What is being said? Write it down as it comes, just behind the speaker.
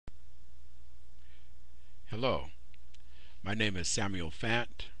Hello, my name is Samuel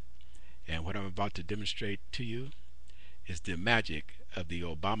Fant, and what I'm about to demonstrate to you is the magic of the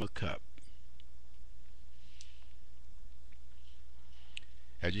Obama Cup.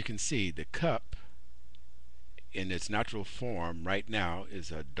 As you can see, the cup in its natural form right now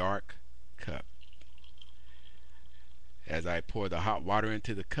is a dark cup. As I pour the hot water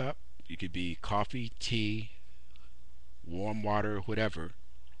into the cup, it could be coffee, tea, warm water, whatever,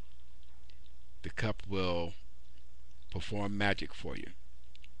 the cup will perform magic for you.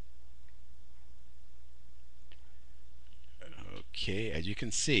 Okay, as you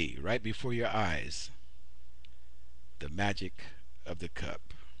can see right before your eyes, the magic of the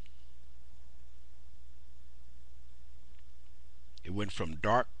cup. It went from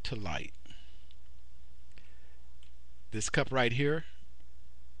dark to light. This cup right here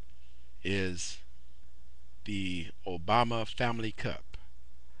is the Obama Family Cup.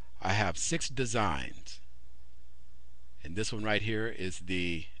 I have 6 designs, and this one right here is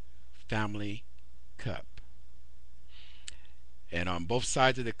the Family Cup. And on both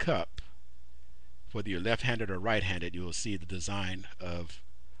sides of the cup, whether you're left-handed or right-handed, you will see the design of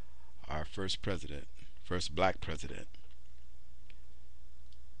our first president, first black president.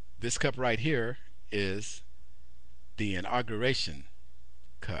 This cup right here is the Inauguration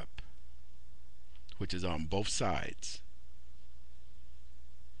Cup, which is on both sides.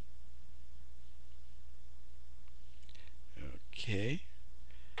 Okay.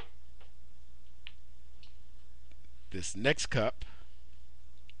 This next cup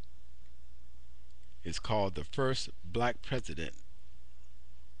is called the First Black President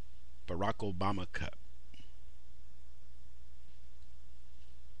Barack Obama Cup.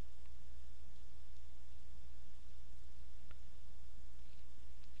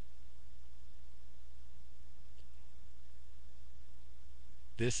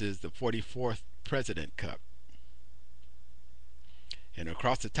 This is the 44th President Cup. And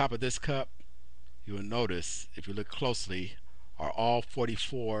across the top of this cup, you will notice, if you look closely, are all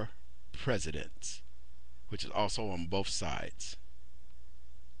 44 presidents, which is also on both sides.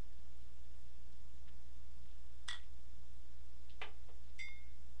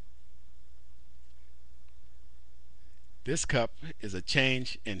 This cup is a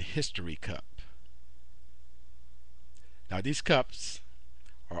change in history cup. Now these cups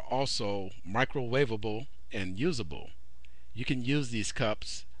are also microwavable and usable. You can use these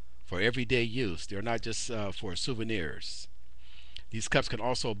cups for everyday use. They're not just for souvenirs. These cups can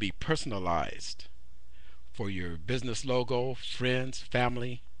also be personalized for your business logo, friends,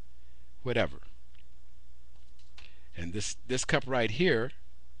 family, whatever. And this cup right here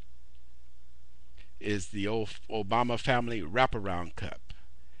is the Obama Family Wraparound Cup.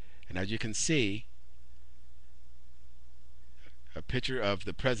 And as you can see, a picture of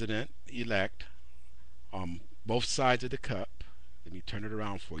the president-elect on both sides of the cup. Let me turn it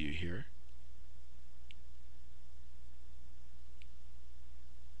around for you here.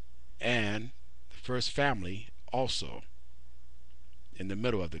 And the first family also in the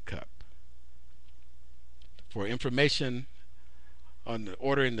middle of the cup. For information on the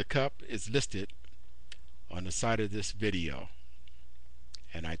ordering the cup is listed on the side of this video.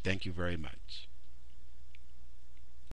 And I thank you very much.